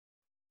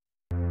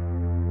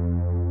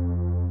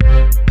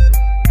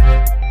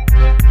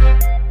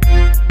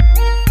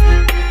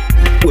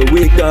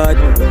God,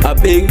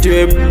 a big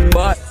drip,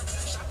 but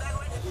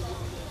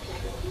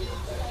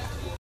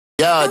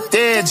Yo,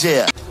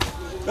 DJ.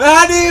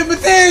 I need my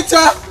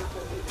teacher.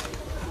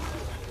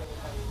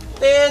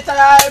 Teacher,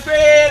 I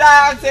pray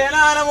dancing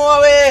on the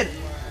more weed.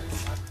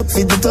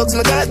 Feed the dogs,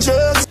 I got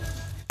drugs.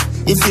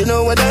 If you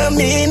know what I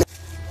mean.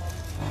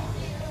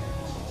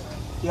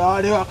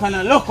 Yo, they were kind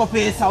of look up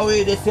here so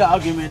way this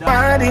argument.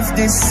 What if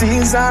this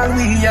is all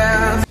we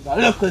have? The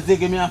locals they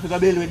give me a figure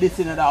bill with this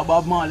in the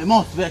Bob Marley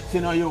must vex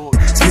in you.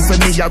 See for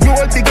me, a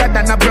roll bigger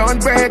than a brown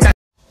bread.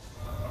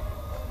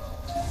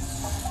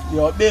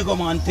 Yo, big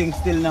man thing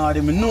still now.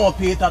 They know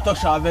Peter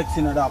Tosha vex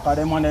in the dog. Cause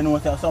them man they know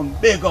there's some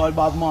big old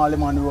Bob Marley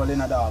man roll in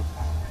the dog.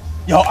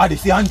 Yo, I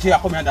see Auntie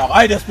come here dog.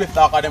 I just split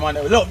dog cause them man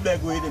they love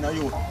big weed in the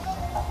youth.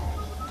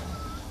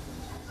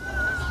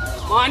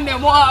 Man,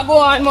 them want to go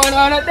on, man.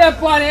 I'm not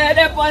dep on it,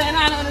 and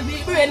I'm not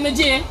deep bread, me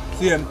G.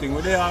 Same thing,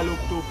 what they all look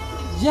to.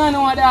 You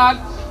know, dog.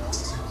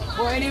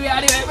 But anyway,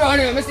 I do it, bro.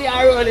 I see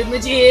I roll it, me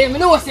G. I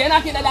know, say,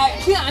 knock it,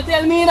 dog. She can't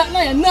tell me that,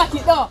 no, you knock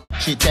it, dog.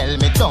 She tell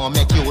me don't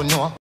make you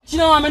know. She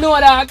know what I know,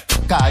 dog.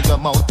 Cause your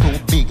mouth too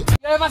big.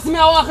 You ever see me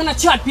walking a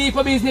chat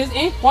people business,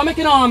 eh? What make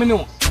you know me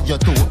know? You're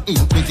too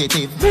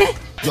inquisitive.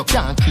 You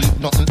can't keep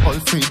nothing all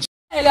fridge.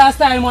 Hey, last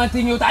time one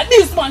thing you thought,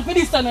 this man for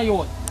this time of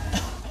you.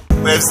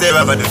 Well, say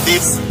about do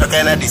this, you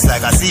kinda this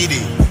like a CD.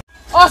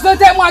 Also,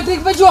 take one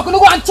thing for joke, you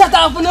go and chat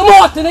off in the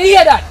mouth, you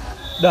hear that?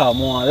 Dog, I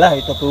want to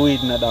light up the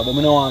weed in the dog, but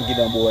I don't want to give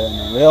them boy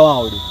no. What you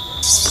want with it?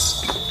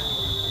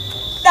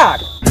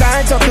 Dog.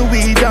 Light up the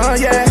weed, oh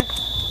yeah.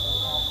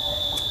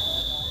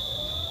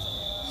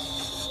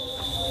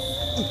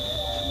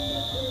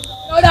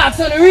 Yo, dog,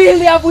 so the real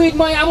day of weed,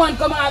 man, I want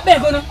to come and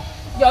beg on.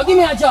 Yo, give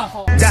me a job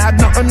for. Dog,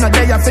 nothing not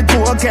there for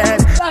cocaine.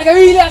 Like a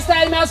real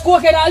style, me as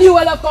cocaine, all you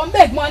will have come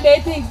beg, man, they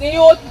think the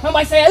youth. Remember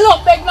I say,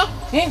 look, beg, no?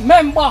 Eh,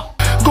 remember.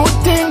 Good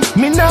thing,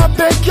 me not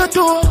beg you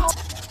too.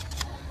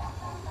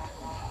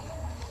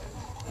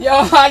 Yo,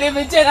 I live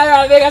in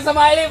general, beg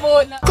somebody live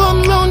out now.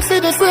 Come round for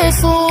the free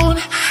food.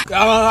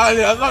 Come on,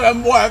 I saw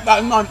them boy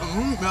that man.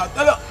 I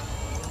tell you.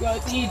 Yo,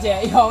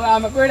 TJ, yo,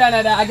 I'm a brother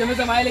and that. Give me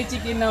some oily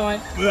chicken now, man.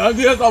 I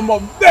see some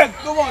big,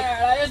 come on.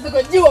 Yeah, I just look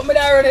at you up me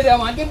there already,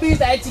 man. Give me a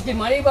piece of chicken,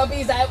 man. Give me a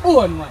piece of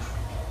bone, man.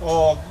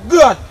 Oh,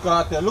 God,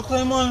 Cartel. Look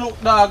how man look,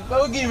 dog.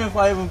 Don't give me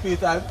 5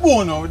 pieces of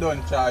bone now we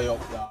done try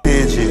up, dog.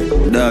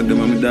 AJ, dog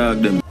them and me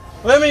dog them.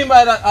 What do you mean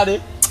by that,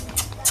 Addy?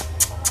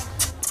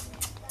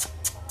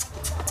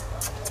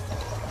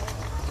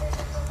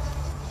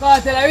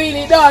 Cartel, I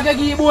really dog, I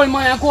give you bone,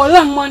 man. I call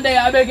long man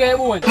there, I beg you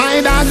bone. My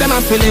dog, them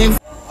a feeling.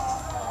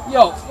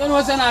 Yo, you know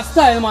what's in that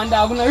style, man,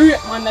 dog. I'm gonna rape,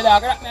 man, the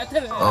dog. That me I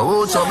tell you.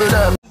 Oh, trouble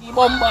them. The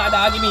bomba,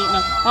 dog, give me it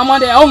now. I'm on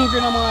there hungry,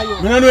 no man, you.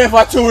 I don't know if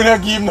I tune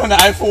and give none of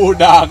that food,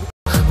 dog.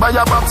 Buy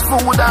a box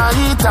food and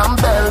eat and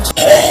belch.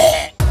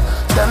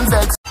 Them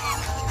vex.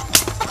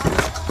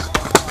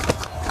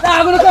 Dog,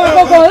 I'm gonna come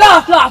and go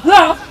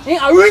laugh.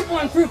 Ain't a rip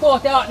one freak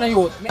out there, no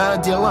youth. How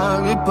do you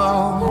want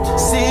rebound?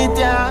 Sit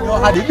down.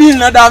 Yo, Addy, Bill,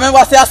 no, dog.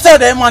 Remember, say I said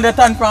them man, they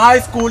turn from high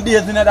school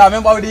days, you know, dog.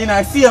 Remember, we did in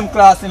the same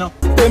class, you know.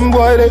 Them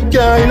boy they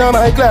can't in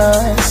my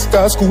class.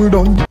 Cause school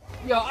done.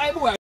 Yo, I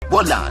boy.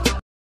 Hold on.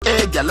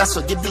 Hey, girl, that's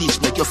what the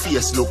bleach make your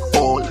face look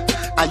old.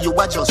 And you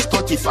are just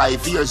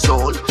 35 years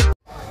old.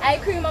 I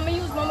cream, I'm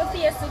use my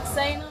face look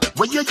sign.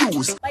 What you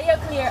use? But you're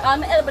clear,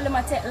 I'm elbow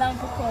them take long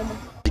to come.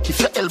 If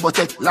your elbow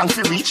take long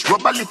to reach,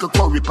 rub a little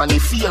curry pan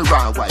if you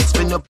raw white.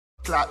 Spend your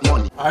clock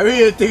money. I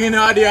really think, you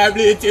know, the eye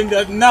bleaching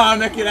that now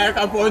make it like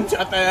a punch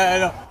at the, you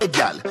know. Hey,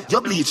 girl,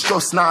 your bleach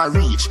just not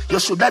reach. You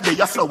should have done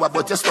your flower,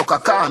 but you stuck a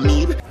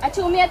cornmeal. I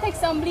told me I take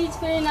some bleach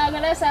pill and I'm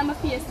gonna say my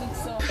face look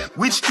so.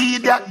 Which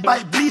idiot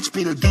buy bleach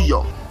pill do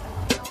you?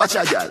 Watch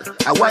a girl,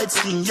 a white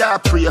skin, you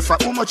pray for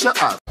how much you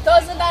have.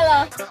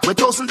 $1,000. With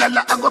 $1,000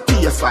 I go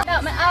pay for.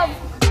 That me have.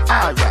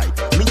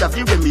 Alright, me have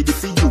the remedy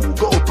for you.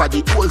 Go up at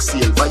the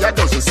wholesale, buy a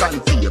dozen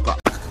sandpaper.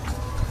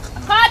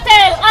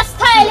 Cartel, a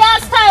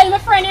style, my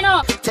friend, you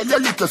know. Tell your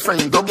little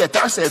friend, go get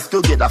herself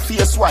together.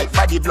 Face white,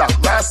 body black,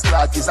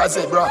 rascal is a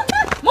zebra.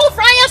 Move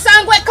from your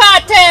song with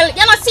Cartel.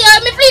 You know see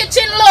how me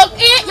bleaching look,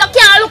 eh? You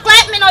can't look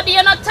like me no day,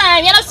 no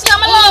time. You know see how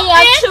me look,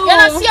 eh? You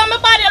know see how my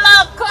body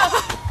look.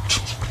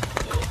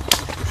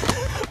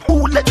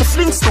 Who let the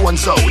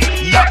Flintstones out?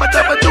 Yabba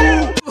dabba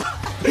doo.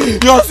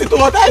 Yo, see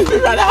what I feel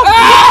right now.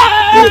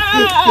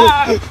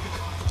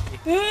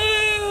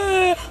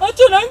 I'm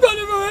trying to go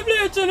to my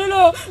bleaching, you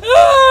know.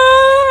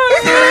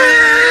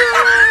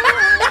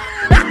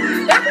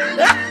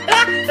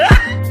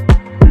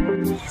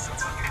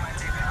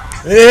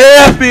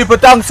 Yeah, people,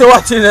 thanks for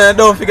watching.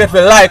 Don't forget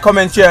to like,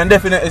 comment, share, and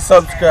definitely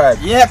subscribe.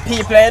 Yeah,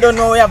 people, I don't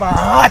know, we have a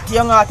hot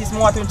young artist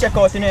more to check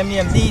out in the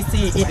name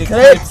DC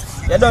Eclipse.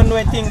 You don't know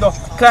anything though,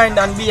 client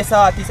and bass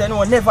artist, you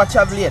know, never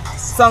travel late.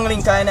 Song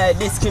link in the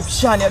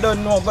description, you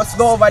don't know, just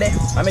go over there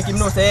and make him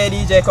know say,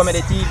 hey DJ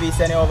Comedy TV,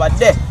 send it over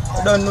there.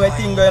 You don't know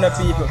anything going on,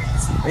 people.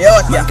 We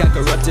out here. Man can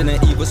corrupt and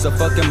evil, so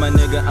fucking my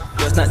nigga, I'm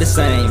just not the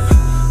same.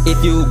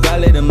 If you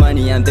got the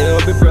money and they'll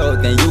be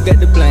broke, then you get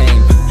the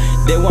blame.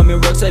 They want me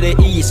work so they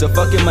eat, so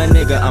fucking my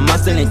nigga, I'm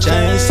still in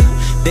chains.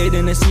 They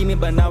didn't see me,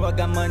 but now I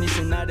got money,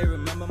 so now they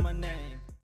remember my name.